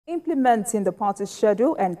implementing the party's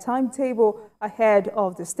schedule and timetable ahead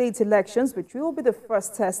of the state elections, which will be the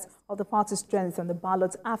first test of the party's strength on the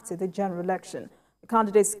ballot after the general election. The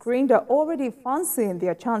candidates screened are already fancying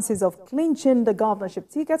their chances of clinching the governorship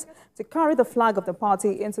ticket to carry the flag of the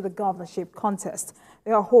party into the governorship contest.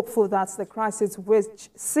 They are hopeful that the crisis, which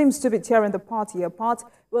seems to be tearing the party apart,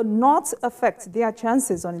 will not affect their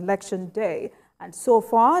chances on election day. And so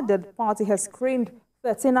far, the party has screened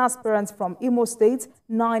 13 aspirants from Imo State,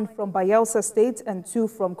 9 from Bayelsa State, and 2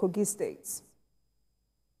 from Kogi State.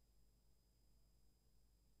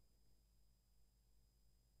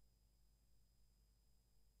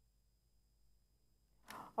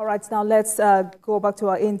 All right, now let's go back to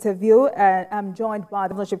our interview. I'm joined by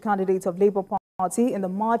the governorship candidate of Labour Party in the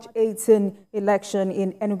March 18 election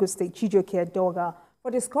in Enugu State, Chijioke Edeogah, for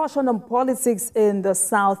discussion on politics in the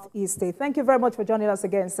Southeast State. Thank you very much for joining us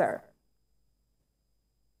again, sir.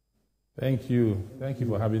 Thank you. Thank you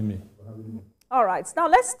for having me. All right, now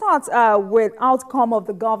let's start with outcome of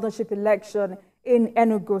the governorship election in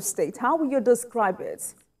Enugu State. How will you describe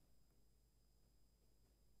it?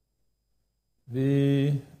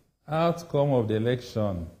 The outcome of the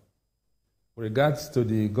election with regards to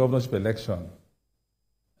the governorship election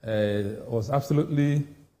was absolutely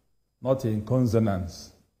not in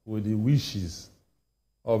consonance with the wishes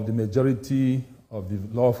of the majority of the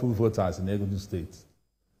lawful voters in Enugu State,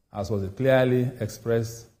 as was clearly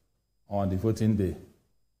expressed on the voting day,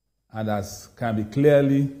 and as can be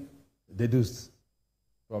clearly deduced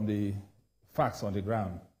from the facts on the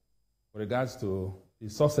ground with regards to the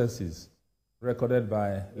successes recorded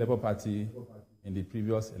by Labour Party in the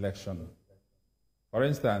previous election. For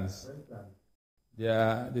instance,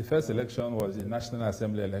 the first election was the National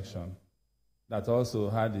Assembly election that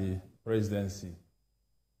also had the presidency.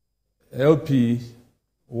 LP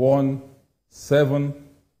won 7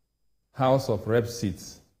 House of Rep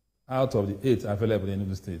seats out of the 8 available in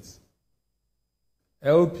Enugu State.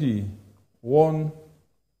 LP won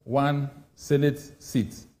 1 Senate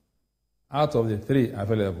seat out of the 3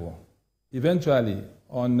 available. Eventually,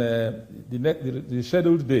 on the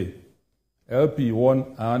scheduled day, LP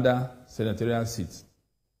won another senatorial seat,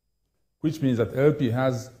 which means that LP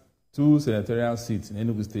has 2 senatorial seats in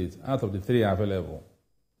Enugu State out of the 3 available.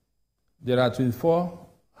 There are 24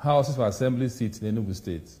 Houses of Assembly seats in Enugu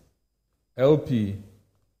State. LP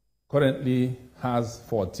currently has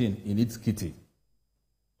 14 in its kitty.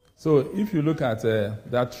 So if you look at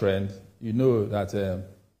that trend, you know that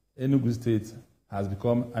Enugu State has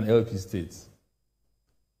become an LP state.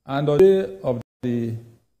 And on the day of the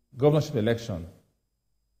governorship election,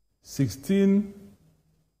 16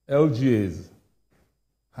 LGAs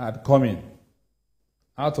had come in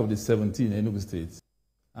out of the 17 in Enugu State.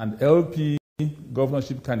 And LP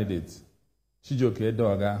governorship candidate, Chijioke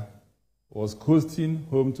Edeogah, was coasting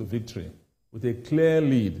home to victory with a clear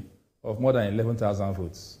lead of more than 11,000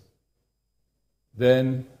 votes.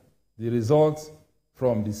 Then the result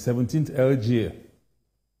from the 17th LGA,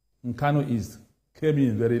 Nkanu East, came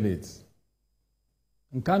in very late.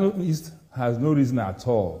 Nkanu East has no reason at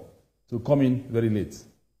all to come in very late,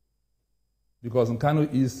 because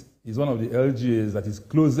Nkanu East is one of the LGAs that is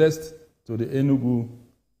closest to the Enugu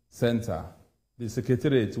Center, the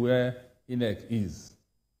secretariat where INEC is.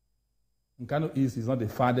 Nkanu East is not the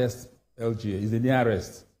farthest LGA, it's the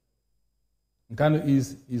nearest. Nkanu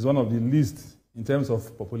East is one of the least in terms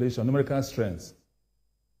of population, numerical strength,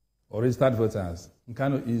 or registered voters.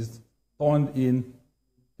 Nkanu East turned in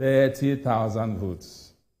 30,000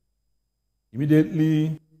 votes.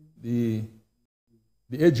 Immediately, the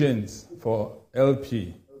agents for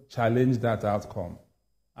LP challenged that outcome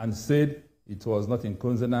and said it was not in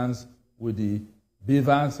consonance with the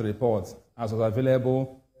Beavers report as was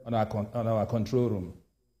available on our control room.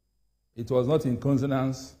 It was not in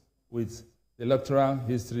consonance with the electoral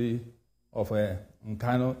history of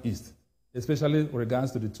Nkanu East, especially with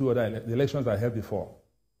regards to the 2 other elections I held before.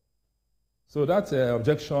 So that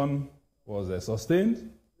objection was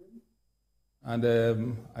sustained, and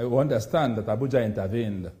I understand that Abuja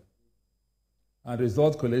intervened, and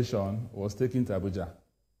result collation was taken to Abuja.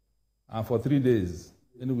 And for 3 days,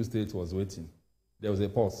 Enugu State was waiting. There was a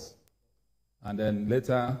pause. And then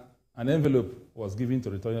later, an envelope was given to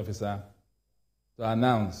the returning officer to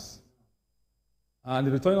announce. And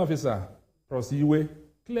the returning officer, Prosiwe,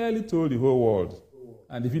 clearly told the whole world,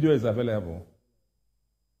 and the video is available,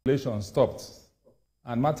 relations stopped,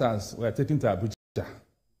 and matters were taken to Abuja,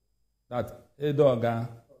 that Edeogah,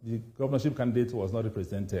 the governorship candidate, was not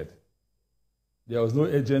represented. There was no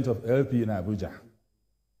agent of LP in Abuja.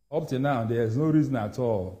 Up to now, there is no reason at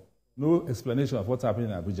all, no explanation of what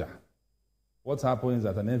happened in Abuja. What happened is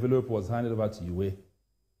that an envelope was handed over to Iwe,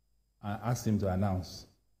 and asked him to announce.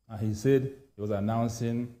 And he said he was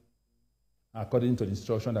announcing according to the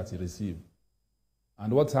instruction that he received.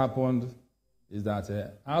 And what happened is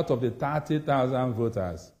that out of the 30,000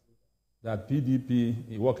 voters that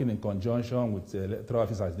PDP, working in conjunction with electoral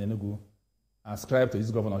officers in Enugu, ascribed to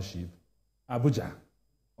his governorship, Abuja,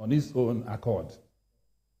 on his own accord,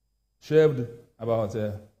 shaved about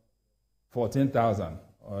 14,000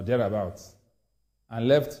 or thereabouts, and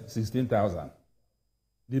left 16,000.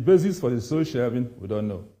 The basis for the sole shelving, we don't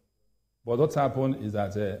know. But what happened is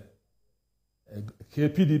that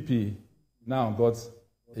PDP now got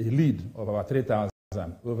a lead of about 3,000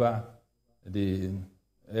 over the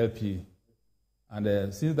LP.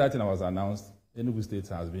 And since that thing was announced, Enugu State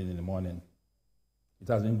has been in the morning. It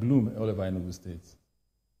has been gloom all over Enugu State.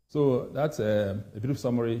 So that's a brief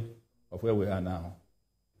summary of where we are now.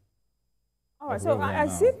 All right, so I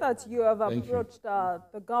see that you have approached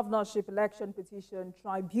the governorship election petition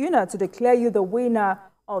tribunal to declare you the winner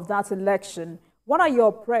of that election. What are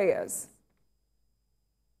your prayers?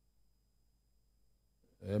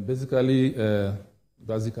 Basically,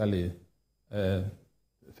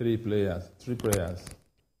 three prayers.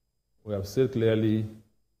 We have said clearly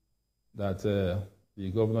that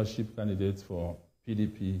the governorship candidate for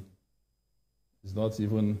PDP is not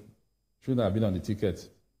even, shouldn't have been on the ticket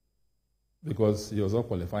because he was not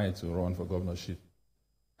qualified to run for governorship,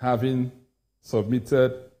 having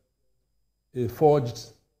submitted a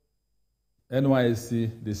forged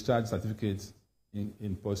NYSC discharge certificate in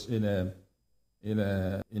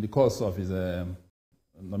the course of his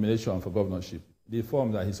nomination for governorship. The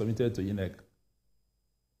form that he submitted to INEC,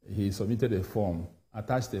 he submitted a form,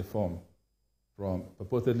 attached a form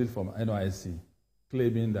purportedly from NYSC,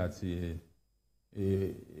 claiming that he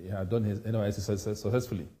had done his NYSC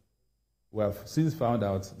successfully. We have since found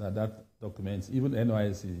out that that document, even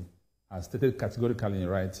NYSC has stated categorically in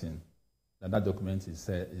writing that that document is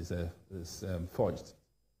forged.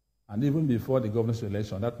 And even before the governorship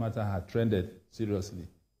election, that matter had trended seriously,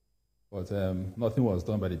 but nothing was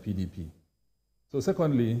done by the PDP. So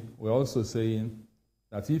secondly, we're also saying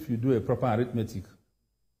that if you do a proper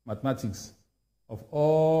mathematics of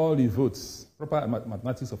all the votes,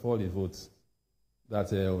 mathematics of all the votes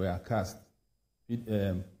that were cast,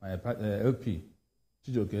 LP,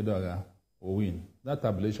 Chijioke Edeogah will win. That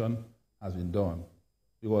tabulation has been done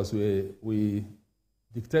because we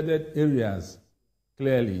dictated areas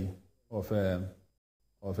clearly of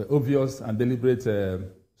obvious and deliberate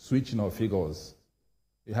switching of figures.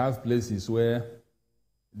 You have places where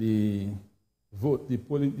the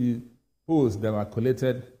polls that were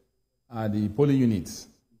collected are the polling units.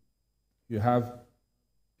 You have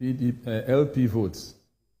LP votes,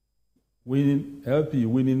 LP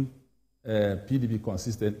winning PDP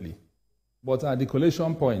consistently. But at the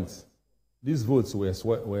collation point, these votes were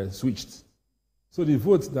switched. So the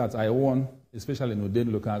votes that I won, especially in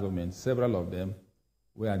Udene local government, several of them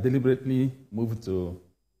were deliberately moved to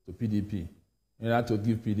PDP in order to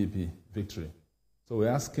give PDP victory. So we're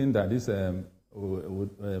asking that this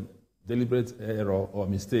deliberate error or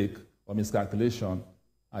mistake or miscalculation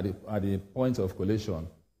at the point of collation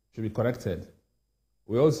should be corrected.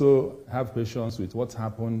 We also have questions with what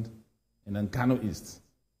happened in Nkanu East.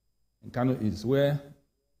 In Nkanu East, where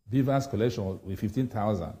Beaver's collection was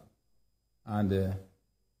 15,000 and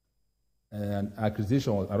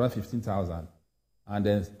acquisition was around 15,000, and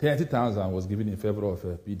then 30,000 was given in favor of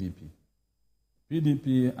PDP.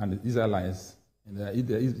 PDP and his allies,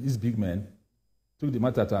 his big men, took the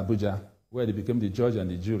matter to Abuja, where they became the judge and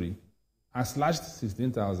the jury, and slashed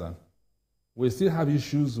 16,000. We still have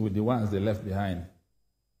issues with the ones they left behind,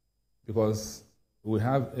 because we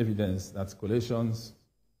have evidence that collations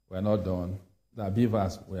were not done, that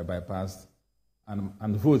beavers were bypassed,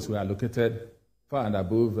 and votes were allocated far and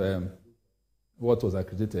above what was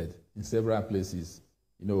accredited in several places,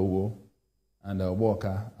 in Owo and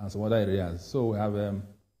Walker and some other areas. So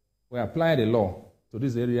we applied the law to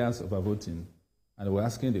these areas of voting, and we're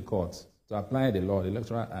asking the court to apply the law, the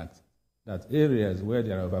Electoral Act, that areas where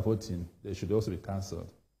there are overvoting, they should also be cancelled.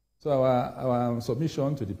 So our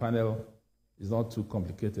submission to the panel is not too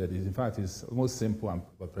complicated. In fact, it's almost simple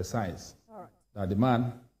but precise. All right. That the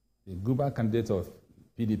man, the gubernatorial candidate of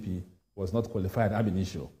PDP, was not qualified ab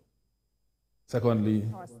initio. Secondly,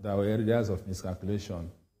 there were areas of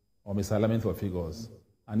miscalculation or misalignment of figures.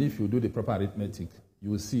 And if you do the proper arithmetic,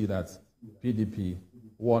 you will see that PDP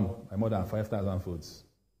won by more than 5,000 votes.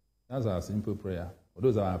 That's our simple prayer.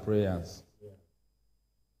 Those are our prayers.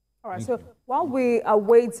 All right, so while we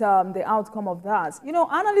await the outcome of that,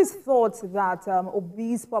 analysts thought that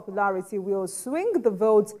Obi's popularity will swing the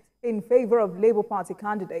vote in favor of Labour Party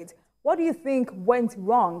candidate. What do you think went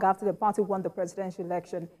wrong after the party won the presidential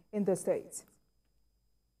election in the state?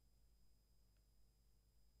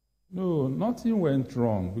 No, nothing went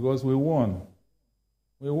wrong because we won.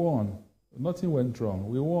 We won. Nothing went wrong.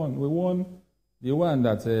 We won. We won the one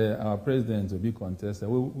that our president will be contested.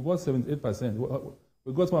 We got 78%.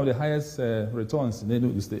 We got one of the highest returns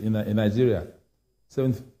in Nigeria.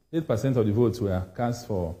 78% of the votes were cast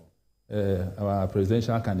for our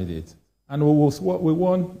presidential candidate. And we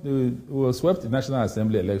won, we swept the National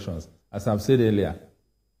Assembly elections, as I've said earlier.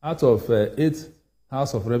 Out of 8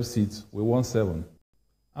 House of Rep seats, we won 7.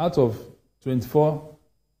 Out of 24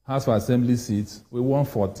 House of Assembly seats, we won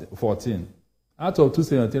 14. Out of 3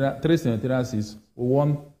 senatorial seats, we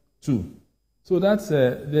won 2. So that's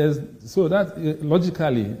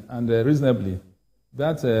logically and reasonably,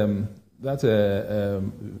 that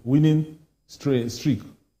winning streak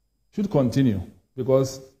should continue,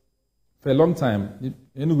 because for a long time, the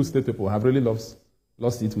Enugu State people have really lost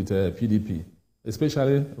it with PDP,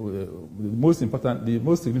 especially the most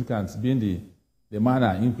significant being the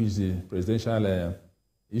manner in which the presidential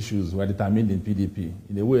issues were determined in PDP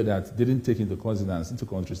in a way that didn't take into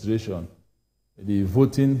consideration the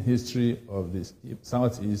voting history of the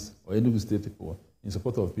Southeast or Enugu State people in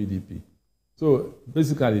support of PDP. So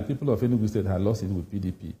basically, people of Enugu State had lost it with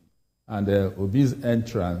PDP. And Obi's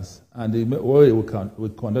entrance and the way we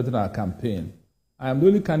conducted our campaign, I am the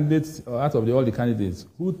only candidate out of all the candidates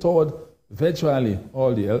who toured virtually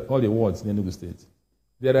all the wards in Enugu State.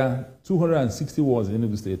 There are 260 wards in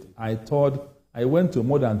Enugu State. I went to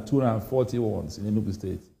more than 240 wards in Enugu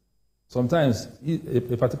State. Sometimes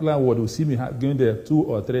a particular ward will see me going there 2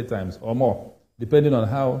 or 3 times or more, depending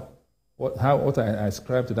on what I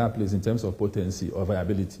ascribe to that place in terms of potency or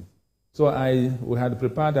viability. So we had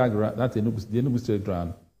prepared the Enugu State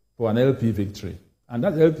ground for an LP victory. And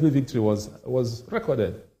that LP victory was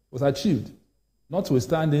recorded, was achieved,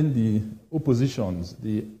 notwithstanding the oppositions,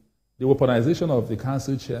 the weaponization of the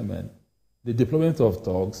council chairman, the deployment of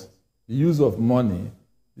thugs, the use of money,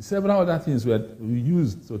 the several other things we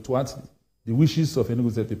used to thwart the wishes of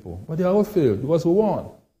Enugu State people. But they all failed because we won.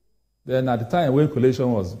 Then at the time when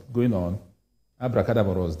collation was going on,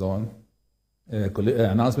 abracadabra was done.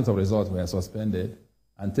 Announcement of results were suspended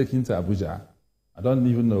and taken to Abuja. I don't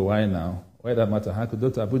even know why now, why that matter had to go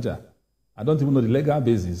to Abuja. I don't even know the legal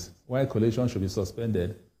basis why collation should be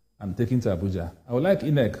suspended and taken to Abuja. I would like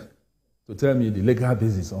INEC to tell me the legal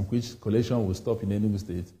basis on which collation will stop in Enugu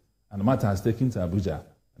State and the matter is taken to Abuja.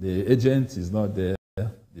 The agent is not there,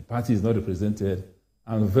 the party is not represented,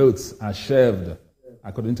 and votes are shelved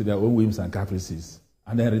according to their own whims and caprices,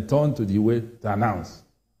 and then returned to the way to announce.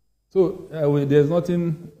 So there's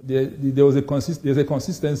a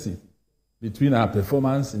consistency between our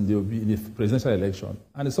performance in the presidential election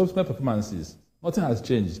and the subsequent performances. Nothing has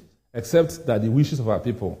changed, except that the wishes of our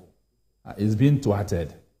people is being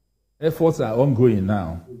thwarted. Efforts are ongoing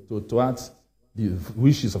now to thwart the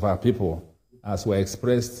wishes of our people as were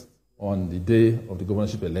expressed on the day of the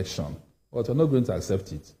governorship election. But we're not going to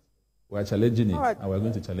accept it. We're challenging it, and we're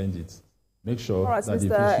going to challenge it. Make sure that the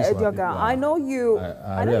Mr. Edeogah, I know you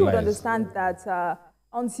would understand that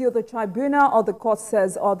until the tribunal or the court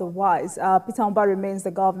says otherwise, Peter Mba remains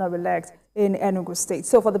the governor-elect in Enugu State.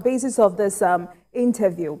 So for the basis of this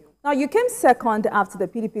interview, now you came second after the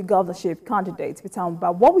PDP governorship candidate, Peter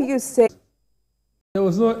Mba. What will you say? There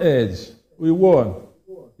was no edge. We won.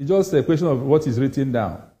 It's just a question of what is written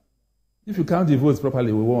down. If you count the votes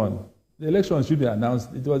properly, we won. The election should be announced.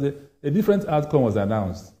 It was a different outcome was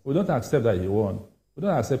announced. We don't accept that he won. We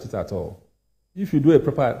don't accept it at all. If you do a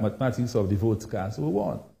proper mathematics of the vote cast, we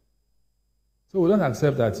won. So we don't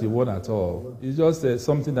accept that he won at all. It's just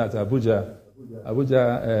something that Abuja,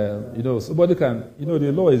 somebody can,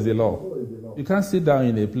 the law is the law. You can't sit down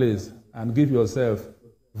in a place and give yourself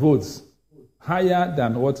votes higher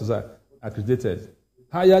than what is accredited,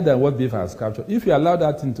 higher than what BIF has captured. If you allow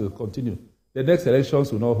that thing to continue, the next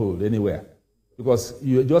elections will not hold anywhere because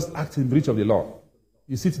you just act in breach of the law.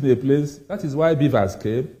 You sit in a place, that is why BIF has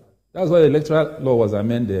came. That's why the electoral law was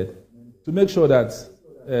amended to make sure that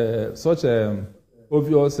such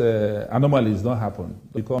obvious anomalies don't happen,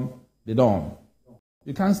 become the norm.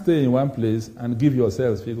 You can't stay in one place and give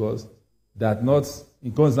yourselves figures that not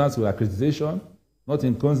in consonance with accreditation, not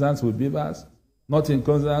in consonance with BIVAS, not in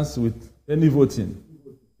consonance with any voting.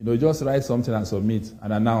 Just write something and submit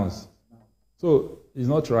and announce. So it's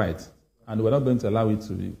not right, and we're not going to allow it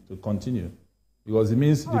to continue because it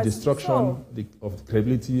means the destruction of the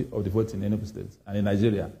credibility of the vote in Enugu State and in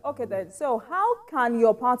Nigeria. Okay then, so how can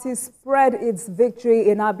your party spread its victory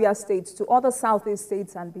in Abia State to other Southeast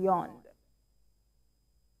states and beyond?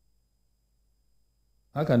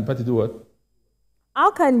 How can the party do what?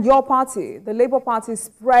 How can your party, the Labour Party,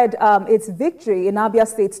 spread its victory in Abia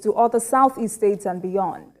State to other Southeast states and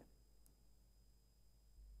beyond?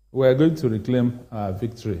 We are going to reclaim our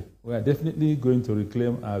victory. We are definitely going to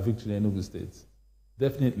reclaim our victory in Enugu State.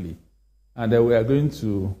 Definitely. And we are going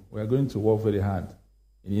to work very hard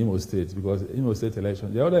in Imo State, because Imo State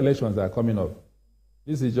elections, the other elections are coming up.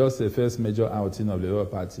 This is just the first major outing of the Labour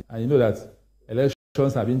Party. And you know that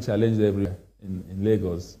elections have been challenged everywhere, in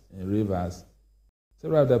Lagos, in Rivers,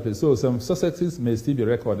 several other places. So some successes may still be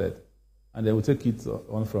recorded, and they will take it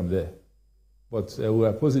on from there. But we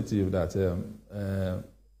are positive that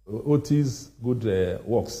OT's good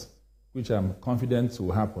works, which I'm confident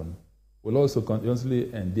will happen, will also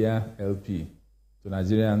continuously endear LP to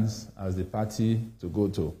Nigerians as the party to go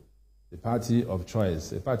to, the party of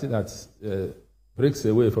choice, a party that breaks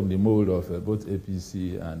away from the mold of both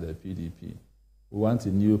APC and PDP. We want a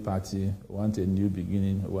new party, we want a new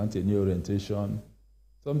beginning, we want a new orientation,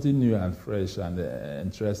 something new and fresh and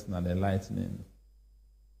interesting and enlightening.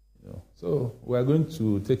 You know. So we are going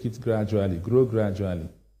to take it gradually, grow gradually.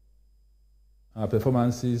 Our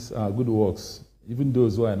performances, our good works, even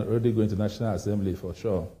those who are already going to National Assembly for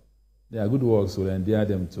sure, their good works will endear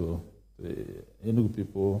them to Enugu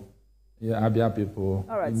people, Abia people,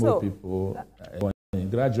 Imo people,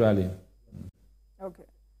 gradually. Okay.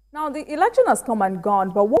 Now, the election has come and gone,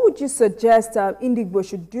 but what would you suggest Enugu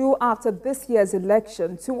should do after this year's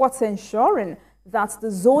election towards ensuring that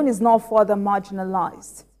the zone is not further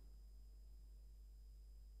marginalized?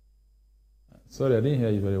 Sorry, I didn't hear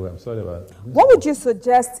you very well. I'm sorry about that. What would you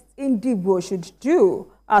suggest Enugu should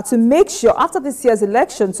do to make sure, after this year's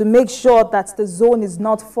election, to make sure that the zone is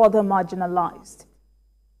not further marginalized?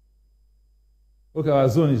 Okay, our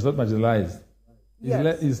zone is not marginalized.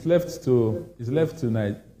 Yes. It's left to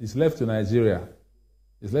Nigeria. It's left to Nigeria.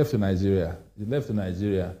 It's left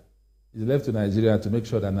to Nigeria to make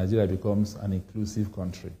sure that Nigeria becomes an inclusive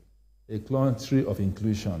country, a country of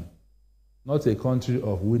inclusion, not a country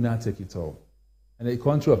of winner take it all, and a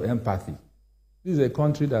country of empathy. This is a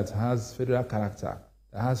country that has federal character,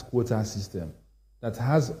 that has quota system, that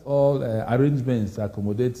has all arrangements to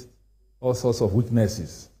accommodate all sorts of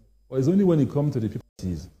weaknesses. But it's only when it comes to the people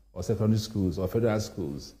or secondary schools or federal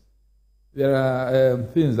schools. There are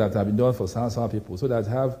things that have been done for some people so that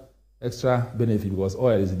have extra benefit because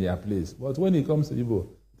oil is in their place. But when it comes to Igbo,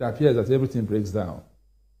 it appears that everything breaks down.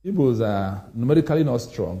 Igbos are numerically not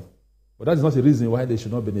strong, but that is not a reason why they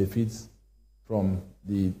should not benefit from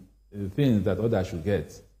the things that others should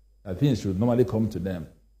get, that things should normally come to them.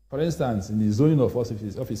 For instance, in the zoning of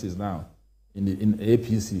offices now, in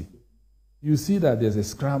APC, you see that there's a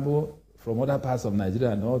scramble from other parts of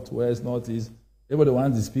Nigeria, northwest, northeast. Everybody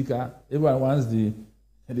wants the speaker. Everyone wants the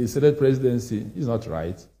Senate presidency. It's not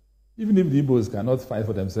right. Even if the Igbos cannot fight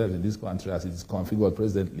for themselves in this country as it is configured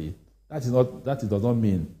presently, that does not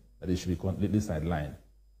mean that they should be completely sidelined.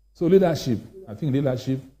 So leadership, I think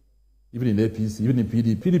leadership, even in APC, even in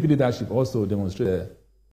PDP leadership also demonstrated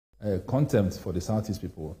contempt for the Southeast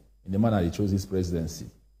people in the manner they chose this presidency.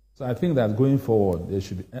 So I think that going forward, there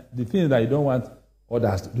should be the thing that you don't want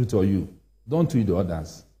others to do to you, don't do it to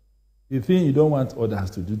others. The thing you don't want others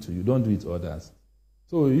to do to you, don't do it to others.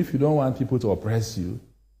 So if you don't want people to oppress you,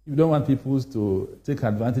 if you don't want people to take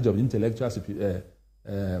advantage of intellectual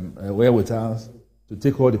wherewithal, to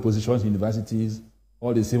take all the positions in universities,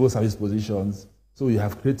 all the civil service positions, so you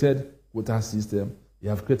have created quota system, you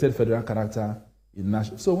have created federal character in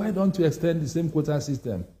national. So why don't you extend the same quota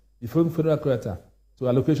system, the federal quota, to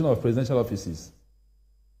allocation of presidential offices,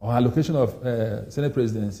 or allocation of Senate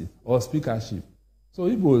presidency, or speakership? So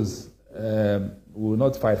Igbos will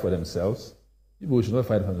not fight for themselves. Igbos should not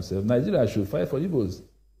fight for themselves. Nigeria should fight for Igbos.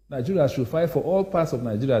 Nigeria should fight for all parts of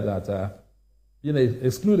Nigeria that are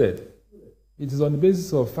excluded. It is on the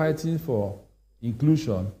basis of fighting for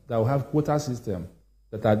inclusion that we have quota system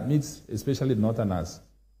that admits especially Northerners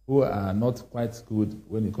who are not quite good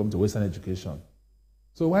when it comes to Western education.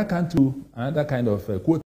 So why can't we do another kind of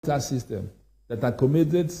quota system that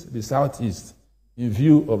accommodates the Southeast in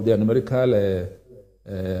view of their numerical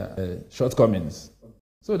shortcomings,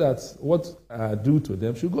 so that what are due to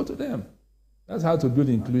them should go to them? That's how to build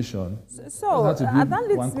inclusion. So that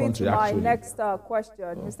leads me to my next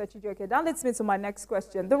question, Mr. Chijioke. That leads me to my next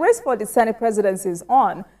question. The race for the Senate presidency is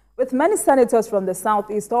on, with many senators from the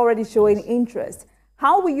Southeast already showing interest.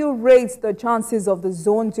 How will you rate the chances of the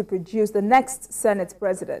zone to produce the next Senate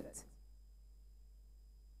president?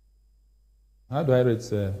 How do I rate?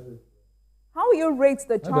 How will you rate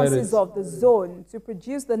the chances of the zone to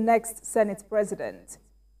produce the next Senate president?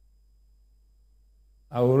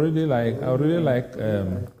 I would really like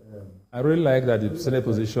I really like that the Senate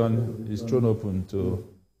position is thrown open to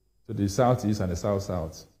the Southeast and the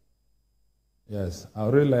South-South. Yes, I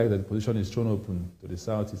really like that the position is thrown open to the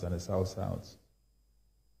Southeast and the South-South.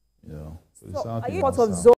 You know, to the South are you part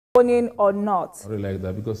of zoning or not? I really like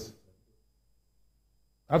that because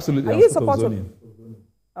absolutely. Are you support of zoning?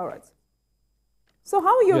 All right. So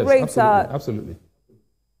how will you rate? Absolutely.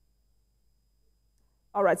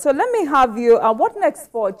 All right. So let me have you. What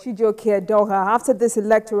next for Chijioke Edeogah after this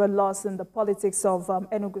electoral loss in the politics of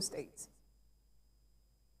Enugu State?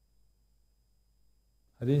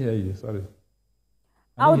 I didn't hear you. Sorry.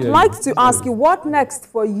 I would like to ask you, what next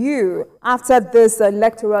for you after this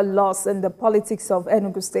electoral loss in the politics of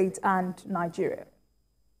Enugu State and Nigeria?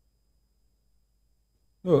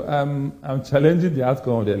 No, I'm challenging the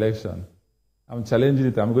outcome of the election. I'm challenging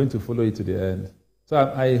it. I'm going to follow it to the end. So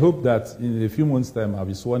I hope that in a few months' time, I'll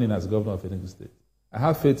be sworn in as governor of Enugu State. I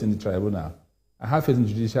have faith in the tribunal. I have faith in the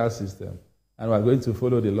judicial system. And we're going to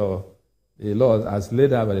follow the law. The law as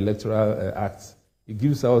laid out by the Electoral Act. It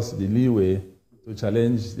gives us the leeway to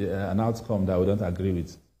challenge an outcome that we don't agree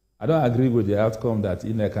with. I don't agree with the outcome that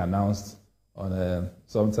INEC announced on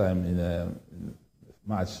sometime in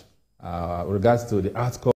March regards to the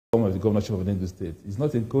outcome of the governorship of Enugu State. It's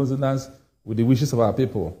not in consonance with the wishes of our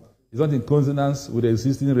people. It's not in consonance with the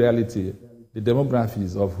existing reality, the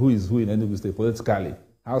demographics of who is who in Enugu State politically.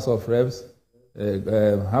 House of Reps,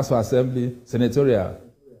 House of Assembly, Senatorial.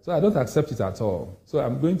 So I don't accept it at all. So we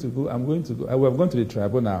have gone to the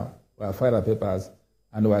tribunal, we have filed our papers,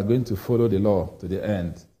 and we are going to follow the law to the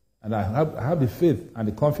end. And I have the faith and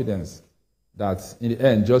the confidence that in the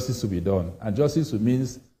end, justice will be done. And justice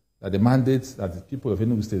means that the mandate that the people of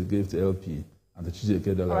Enugu State gave to LP and the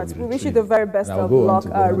Chijioke Edeogah will be we wish you the very best of luck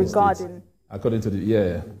regarding... According to the...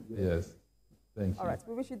 yes. Thank you. All right,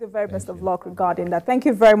 we wish you the very best of luck regarding that. Thank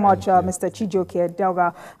you very much, Mr. Chijioke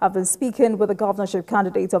Edeogah. I've been speaking with the governorship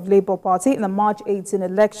candidate of Labour Party in the March 18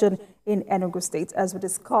 election in Enugu State as we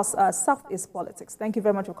discuss Southeast politics. Thank you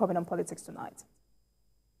very much for coming on Politics Tonight.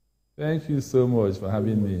 Thank you so much for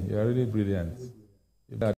having me. You're really brilliant.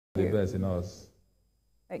 You're the best in us.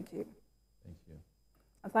 Thank you. Thank you.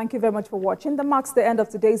 And thank you very much for watching. That marks the end of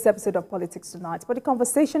today's episode of Politics Tonight. But the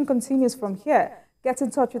conversation continues from here. Get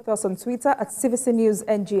in touch with us on Twitter at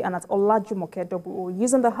CVCNewsNG and at Olajumoke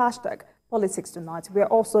using the hashtag Politics Tonight. We are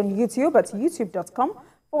also on YouTube at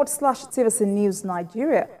youtube.com/TVC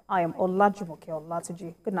Nigeria. I am Olajumoke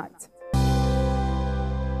Olatuji. Good night.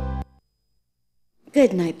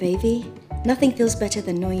 Good night, baby. Nothing feels better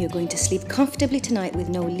than knowing you're going to sleep comfortably tonight with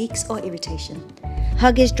no leaks or irritation.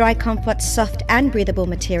 Huggies Dry Comfort soft and breathable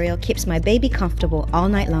material keeps my baby comfortable all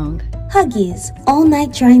night long. Huggies, all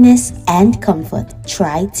night dryness and comfort.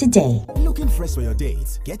 Try today. Looking fresh for your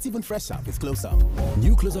dates? Get even fresher with Close Up.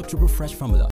 New Close Up Triple Fresh formula.